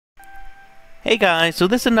Hey guys, so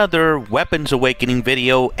this is another Weapons Awakening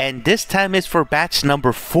video, and this time is for batch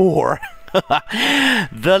number 4.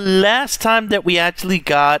 The last time that we actually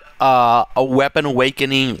got a Weapon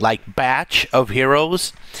Awakening like batch of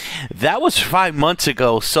heroes, that was 5 months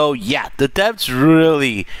ago. So yeah, the devs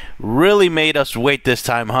really made us wait this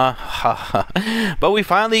time, huh? But we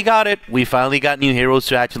finally got it. We finally got new heroes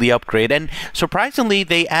to actually upgrade, and surprisingly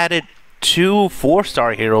they added 2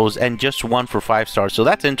 4-star heroes and just 1 for 5 stars, so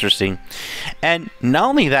that's interesting. And not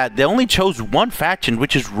only that, they only chose 1 faction,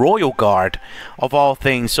 which is Royal Guard of all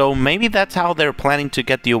things, so maybe that's how they're planning to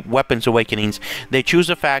get the Weapons Awakenings. They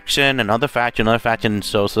choose a faction, another faction,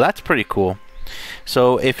 so that's pretty cool.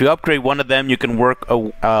 So if you upgrade one of them, you can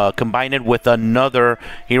combine it with another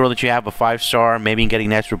hero that you have, a 5-star, maybe getting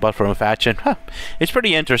an extra buff from a faction. It's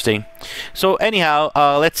pretty interesting. So anyhow,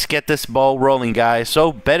 let's get this ball rolling, guys.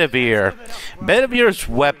 So Bedevir's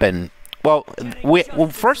weapon. Well,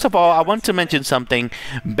 first of all, I want to mention something.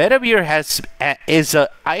 Bedivere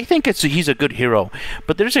I think he's a good hero,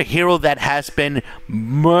 but there's a hero that has been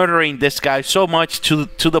murdering this guy so much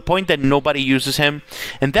to the point that nobody uses him,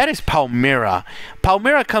 and that is Palmyra.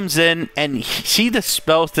 Palmyra comes in and she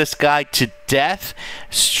dispels this guy to death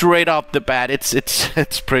straight off the bat.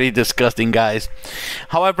 It's pretty disgusting, guys.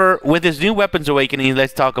 However, with his new Weapons Awakening,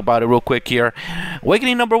 let's talk about it real quick here.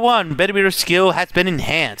 Awakening number 1, Bedivire's skill has been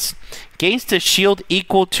enhanced. Gains the shield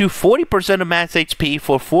equal to 40% of max HP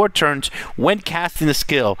for 4 turns when casting the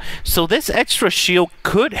skill. So this extra shield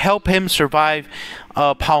could help him survive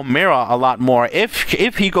Palmyra a lot more if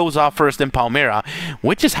he goes off first than Palmyra,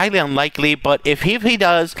 which is highly unlikely, but if he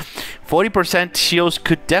does, 40% shields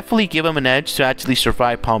could definitely give him an edge to actually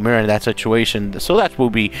survive Palmyra in that situation. So that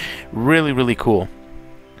will be really cool.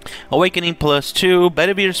 Awakening plus 2,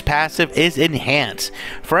 Bedivire's passive is enhanced.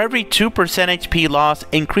 For every 2% HP loss,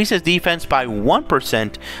 increases defense by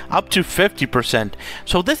 1% up to 50%.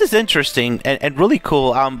 So this is interesting and really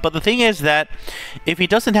cool. But the thing is that if he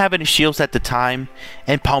doesn't have any shields at the time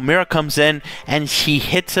and Palmyra comes in and she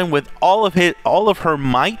hits him with all of her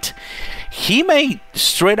might, he may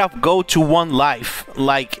straight up go to 1 life,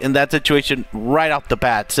 like in that situation right off the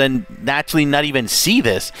bat, and naturally not even see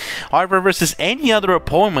this. However, versus any other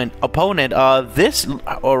opponent, this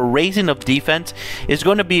raising of defense is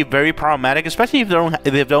going to be very problematic, especially if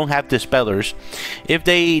they don't have dispellers. If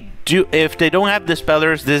they don't have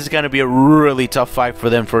dispellers, this is going to be a really tough fight for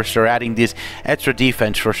them for sure, adding this extra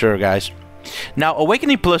defense for sure, guys. Now,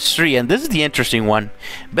 Awakening plus 3, and this is the interesting one.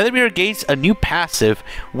 Bedivere gains a new passive.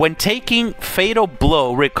 When taking Fatal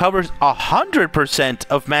Blow, recovers 100%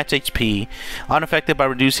 of match HP, unaffected by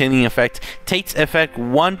reduced healing effect. Takes effect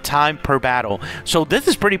 1 time per battle. So this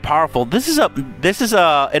is pretty powerful. This is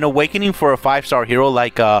an awakening for a 5-star hero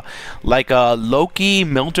like Loki.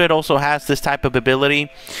 Mildred also has this type of ability.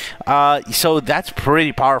 So that's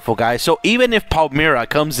pretty powerful, guys. So even if Palmyra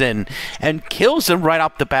comes in and kills him right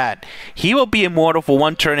off the bat, he will be immortal for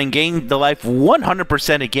 1 turn and gain the life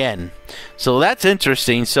 100% again. So that's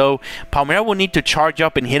interesting. So Palmyra will need to charge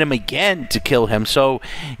up and hit him again to kill him. So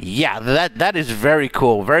yeah, that is very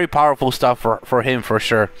cool. Very powerful stuff for him for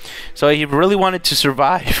sure. So he really wanted to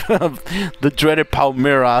survive the dreaded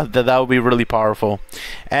Palmyra. That would be really powerful.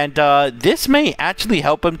 And this may actually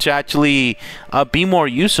help him to actually be more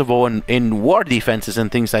usable in war defenses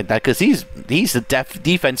and things like that, because he's a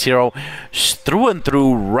defense hero through and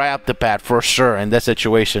through right up the bat for sure in that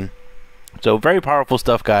situation. So very powerful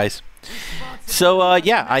stuff, guys. So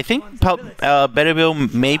yeah, I think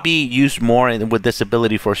Bedivere may be used more with this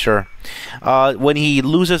ability for sure. When he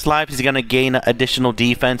loses life, he's gonna gain additional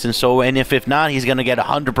defense, and if not, he's gonna get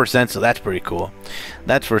 100%. So that's pretty cool.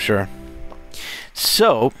 That's for sure.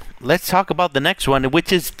 So let's talk about the next one,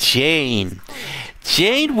 which is Jane.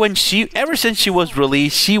 Jane, ever since she was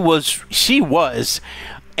released, she was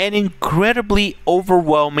an incredibly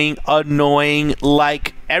overwhelming, annoying,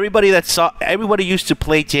 like everybody used to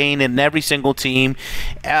play Jane in every single team,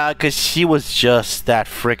 because she was just that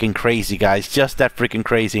freaking crazy, guys, just that freaking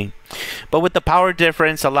crazy. But with the power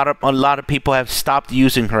difference, a lot of people have stopped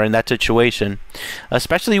using her in that situation,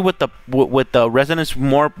 especially with the resonance,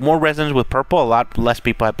 more resonance with purple. A lot less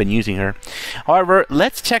people have been using her. However,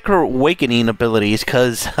 let's check her awakening abilities,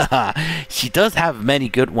 because she does have many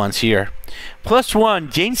good ones here. Plus 1,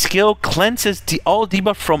 Jane's skill cleanses all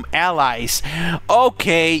debuff from allies.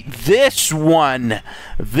 Okay, this one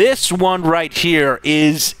right here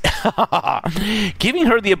is giving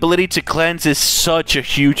her the ability to cleanse is such a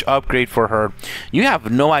huge upgrade for her. You have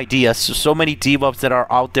no idea. So many debuffs that are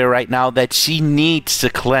out there right now that she needs to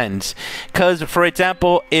cleanse. Because, for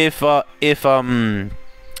example, if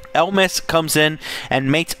Elmis comes in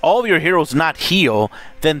and makes all your heroes not heal,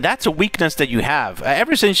 then that's a weakness that you have.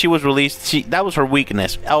 Ever since she was released, that was her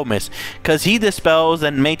weakness, Elmis, because he dispels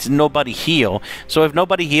and makes nobody heal. So if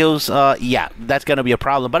nobody heals, yeah, that's gonna be a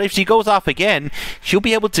problem. But if she goes off again, she'll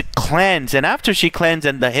be able to cleanse, and after she cleanses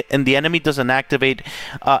and the enemy doesn't activate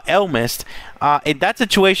Elmis, in that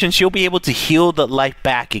situation, she'll be able to heal the life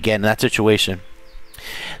back again in that situation.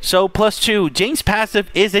 So +2, Jane's passive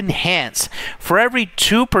is enhanced. For every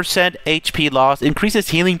 2% HP loss, increases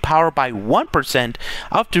healing power by 1%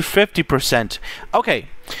 up to 50%. Okay,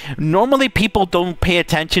 normally people don't pay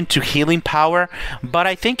attention to healing power, but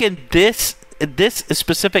I think in this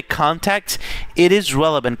specific context, it is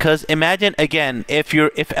relevant, because imagine again, if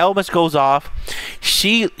Elvis goes off,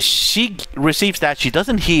 she receives that, she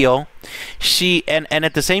doesn't heal, and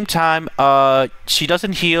at the same time she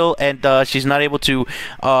doesn't heal, and she's not able to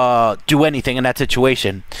do anything in that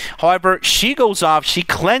situation. However, she goes off, she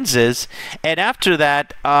cleanses, and after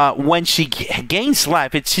that, when she gains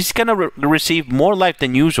life, she's gonna receive more life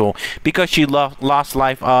than usual, because she lost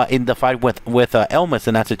life in the fight with Elmis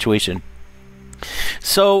in that situation.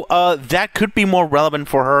 So that could be more relevant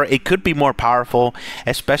for her. It could be more powerful,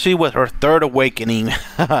 especially with her third awakening.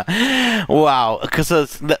 Wow, because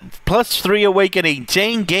 +3 awakening,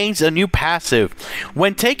 Jane gains a new passive.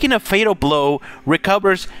 When taking a fatal blow,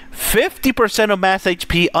 recovers 50% of mass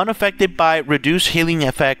HP unaffected by reduced healing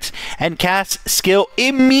effects, and casts skill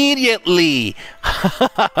immediately.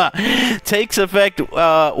 Takes effect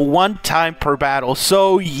 1 time per battle.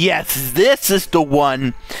 So yes, this is the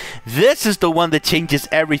one that changes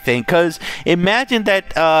everything. Because imagine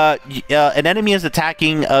that an enemy is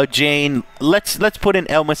attacking Jane. Let's put in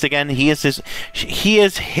Elmis again. He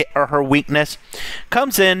is her weakness.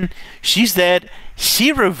 Comes in, she's dead.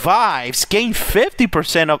 She revives, gain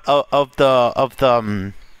 50% of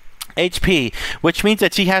the HP, which means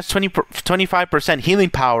that she has 25% healing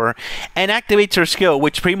power, and activates her skill,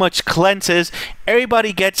 which pretty much cleanses.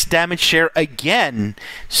 Everybody gets damage share again.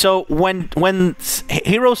 So when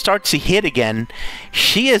hero starts to hit again,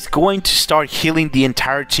 she is going to start healing the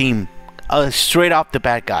entire team straight off the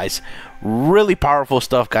bat, guys. Really powerful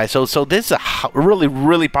stuff, guys. So this is a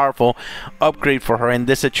really powerful upgrade for her in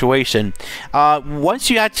this situation.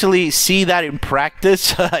 Once you actually see that in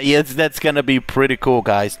practice, yes, that's gonna be pretty cool,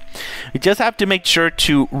 guys. You just have to make sure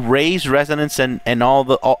to raise resonance and all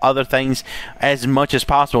the other things as much as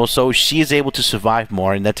possible, so she is able to survive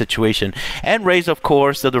more in that situation, and raise, of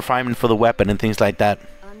course, the refinement for the weapon and things like that.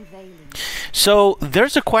 So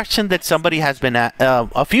there's a question that somebody has been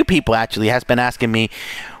a few people actually has been asking me,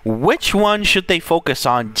 which one should they focus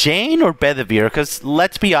on, Jane or Bedivere? Because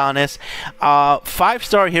let's be honest,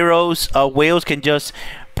 5-star heroes, whales can just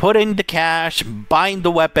put in the cash, bind the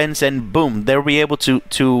weapons, and boom, they'll be able to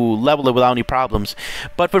level it without any problems.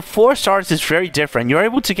 But for 4 stars, it's very different. You're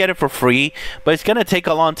able to get it for free, but it's gonna take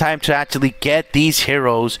a long time to actually get these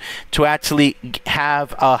heroes to actually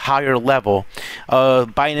have a higher level,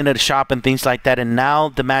 buying into the shop and things like that. And now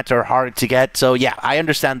the mats are hard to get. So yeah, I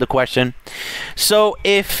understand the question. So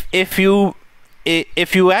if you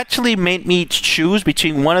actually made me choose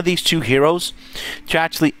between one of these 2 heroes to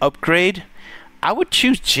actually upgrade, I would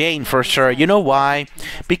choose Jane for sure. You know why?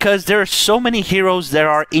 Because there are so many heroes that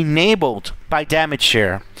are enabled by damage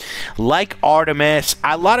share, like Artemis.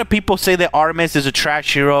 A lot of people say that Artemis is a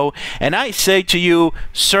trash hero, and I say to you,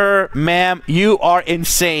 sir, ma'am, you are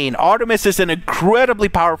insane. Artemis is an incredibly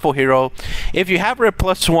powerful hero. If you have her at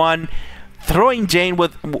 +1, throwing Jane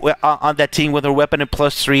on that team with her weapon at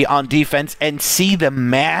 +3 on defense, and see the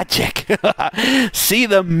magic. See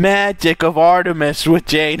the magic of Artemis with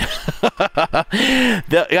Jane.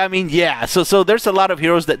 I mean, yeah. So there's a lot of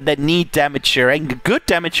heroes that need damage share, and good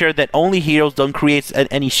damage share that only heroes don't create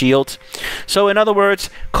any shields. So in other words,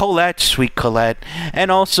 Colette, sweet Colette, and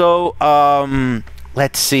also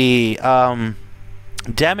let's see.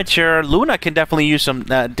 Damage share, Luna can definitely use some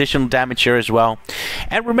additional damage share as well.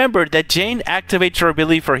 And remember that Jane activates her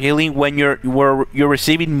ability for healing when you're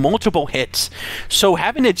receiving multiple hits. So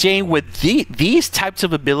having a Jane with these types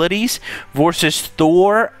of abilities versus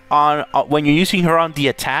Thor on when you're using her on the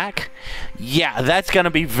attack, yeah, that's gonna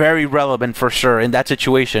be very relevant for sure in that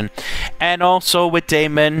situation. And also with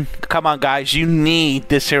Damon, come on guys, you need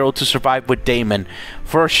this hero to survive with Damon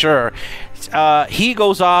for sure. He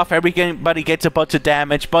goes off, everybody gets a bunch of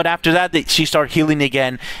damage, but after that she starts healing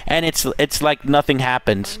again, and it's like nothing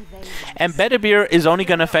happens. And Bedivere is only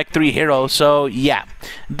going to affect 3 heroes, so yeah.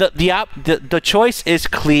 The choice is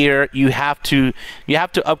clear. You have to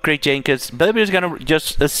upgrade Jane, because Bedivere is going to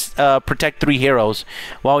just protect 3 heroes,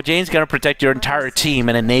 while Jane's going to protect your entire team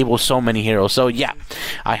and enable so many heroes. So yeah,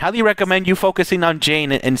 I highly recommend you focusing on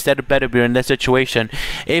Jane instead of Bedivere in this situation.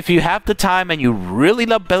 If you have the time and you really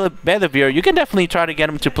love Bedivere, you can definitely try to get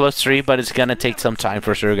him to +3, but it's going to take some time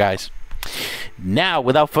for sure, guys. Now,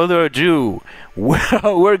 without further ado,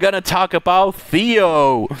 we're gonna talk about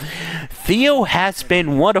Theo. Theo has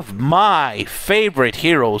been one of my favorite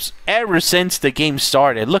heroes ever since the game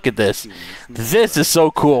started. Look at this. This is so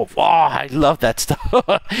cool. Oh, I love that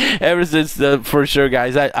stuff. Ever since, for sure,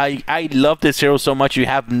 guys. I love this hero so much you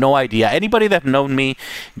have no idea. Anybody that known me,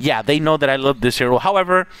 yeah, they know that I love this hero.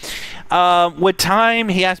 However, with time,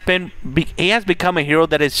 he has become a hero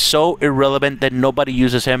that is so irrelevant that nobody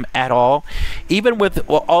uses him at all. Even with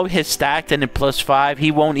all his stats and in +5,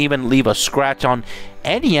 he won't even leave a scratch on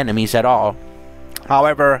any enemies at all.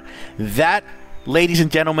 However, that, ladies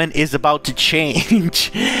and gentlemen, is about to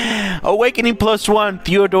change. Awakening +1,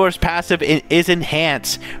 Theodore's passive is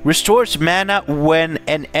enhanced. Restores mana when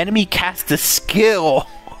an enemy casts a skill.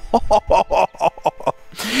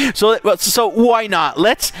 So why not?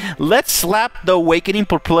 Let's slap the Awakening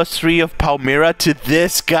for +3 of Palmyra to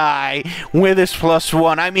this guy with his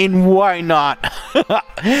 +1. I mean, why not?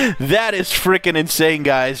 That is freaking insane,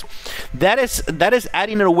 guys. That is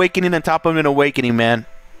adding an Awakening on top of an Awakening, man.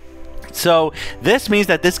 So this means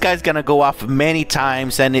that this guy's gonna go off many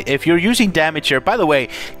times, and if you're using damage here, by the way,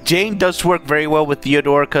 Jane does work very well with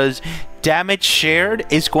Theodore, because damage shared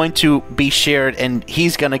is going to be shared, and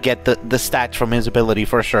he's gonna get the stats from his ability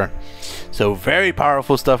for sure. So very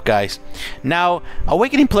powerful stuff, guys. Now,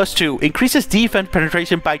 Awakening +2 increases defense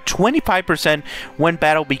penetration by 25% when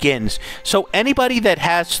battle begins. So anybody that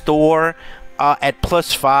has Thor at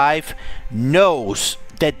 +5 knows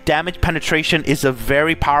that damage penetration is a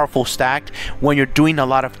very powerful stat when you're doing a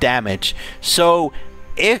lot of damage. So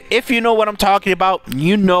if you know what I'm talking about,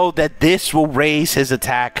 you know that this will raise his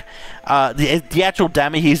attack, the actual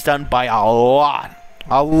damage he's done, by a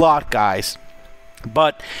lot, guys.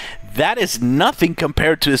 But that is nothing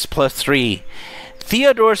compared to his +3.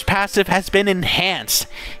 Theodore's passive has been enhanced.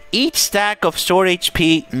 Each stack of stored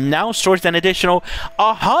HP now stores an additional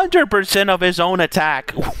 100% of his own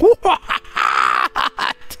attack.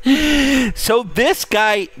 So this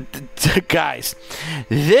guy, guys,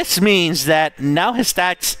 this means that now his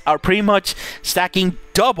stats are pretty much stacking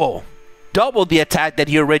double the attack that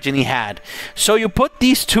he originally had. So you put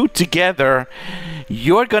these two together,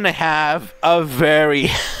 you're gonna have a very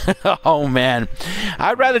oh man,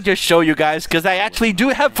 I'd rather just show you guys, because I actually do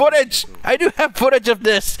have footage. I do have footage of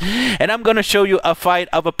this, and I'm gonna show you a fight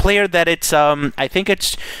of a player that it's I think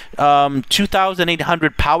it's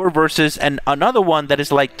 2,800 power versus another one that is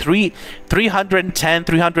like 310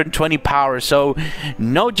 320 power. So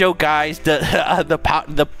no joke, guys.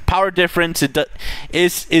 The power difference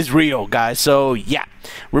is real, guys. So yeah,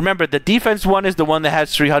 remember, the defense one is the one that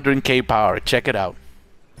has 300k power. Check it out.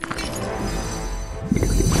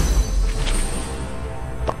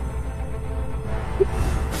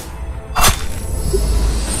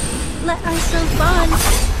 Let ourselves bond.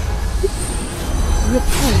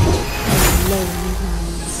 Repent, O lonely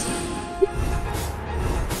ones.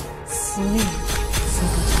 Sleep,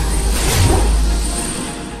 simpletide.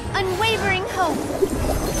 Unwavering hope.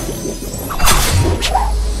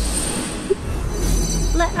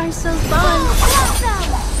 Let ourselves bond.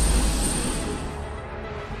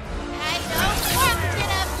 I don't work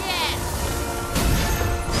it up yet.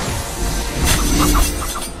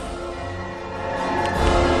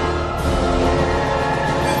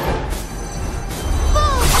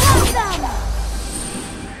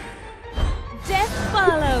 Death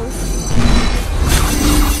follows.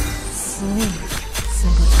 Sleep,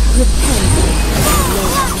 simpletide. Repent.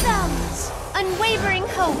 Unwavering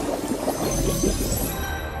hope.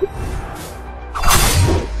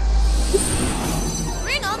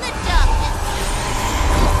 Bring on the darkness.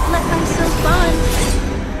 Let ourselves bond.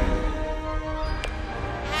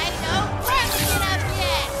 I don't work it up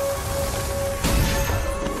yet.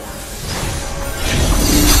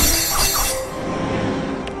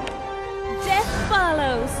 Death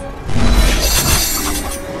follows.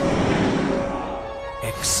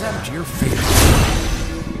 Accept your fate.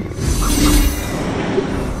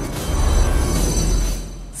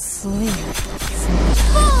 Sleep.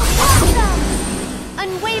 Full blossom!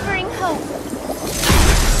 Unwavering hope.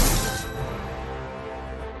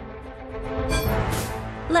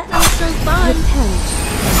 Let ourselves bond. Repent,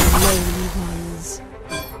 lonely ones.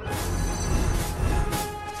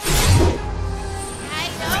 I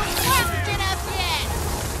don't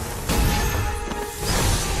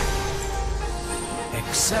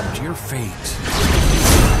Accept your fate.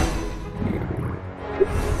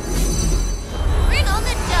 Bring on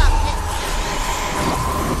the darkness.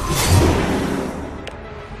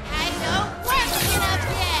 I don't work it up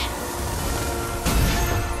yet.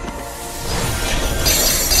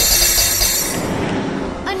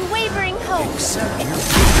 Unwavering hope. Accept your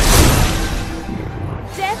fate.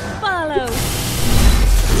 Death follows.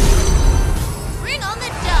 Bring on the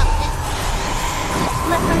darkness.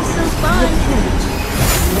 Let ourselves bond.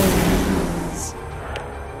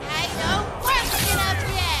 I don't work it up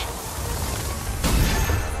yet.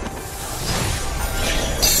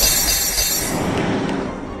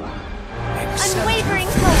 Accept Unwavering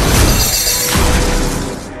your hope.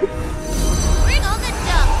 Bring on the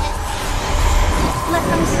darkness. Let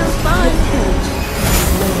ourselves bond.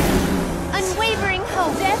 Unwavering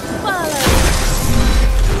hope. Death follows.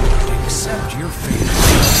 Accept your fate.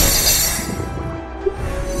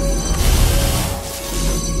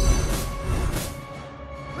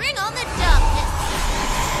 Bring on the darkness.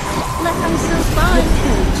 Let ourselves bond.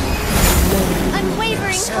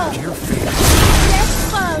 Unwavering Accept hope. your fate. Death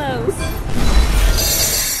follows.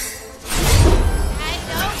 I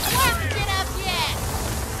don't work it up yet.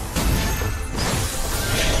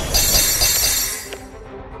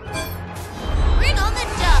 Bring on the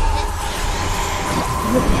darkness.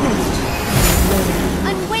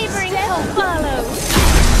 Unwavering hope follows.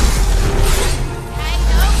 I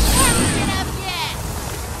don't work it up yet.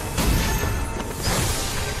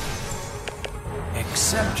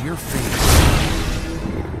 Accept your fate.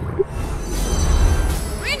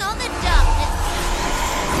 Bring on the darkness.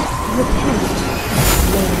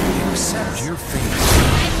 Accept your fate.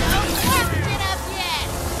 I don't work it up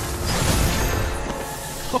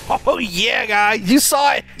yet. Oh yeah, guys, you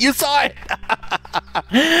saw it. You saw it.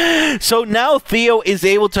 So now Theo is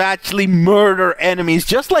able to actually murder enemies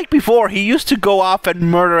just like before. He used to go off and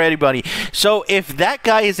murder anybody. So if that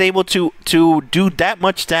guy is able to do that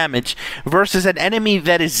much damage versus an enemy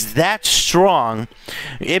that is that strong,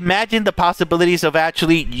 imagine the possibilities of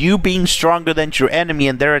actually you being stronger than your enemy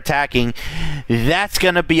and they're attacking. That's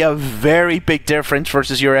gonna be a very big difference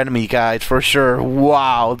versus your enemy, guys, for sure.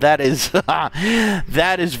 Wow, that is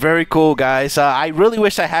that is very cool, guys. I really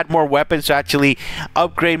wish I had more weapons to actually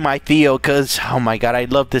upgrade my Theo, because oh my god, I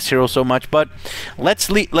love this hero so much. But let's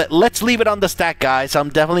leave it on the stack, guys. I'm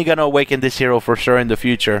definitely gonna awaken this hero for sure in the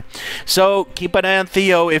future. So keep an eye on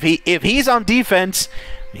Theo. If he's on defense.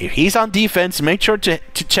 If he's on defense, make sure to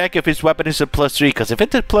check if his weapon is a +3, because if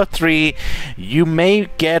it's a +3, you may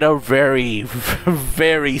get a very,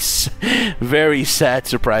 very sad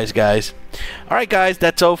surprise, guys. Alright, guys,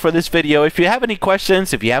 that's all for this video. If you have any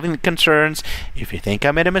questions, if you have any concerns, if you think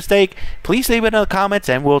I made a mistake, please leave it in the comments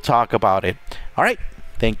and we'll talk about it. Alright,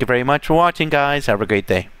 thank you very much for watching, guys. Have a great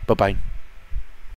day. Bye-bye.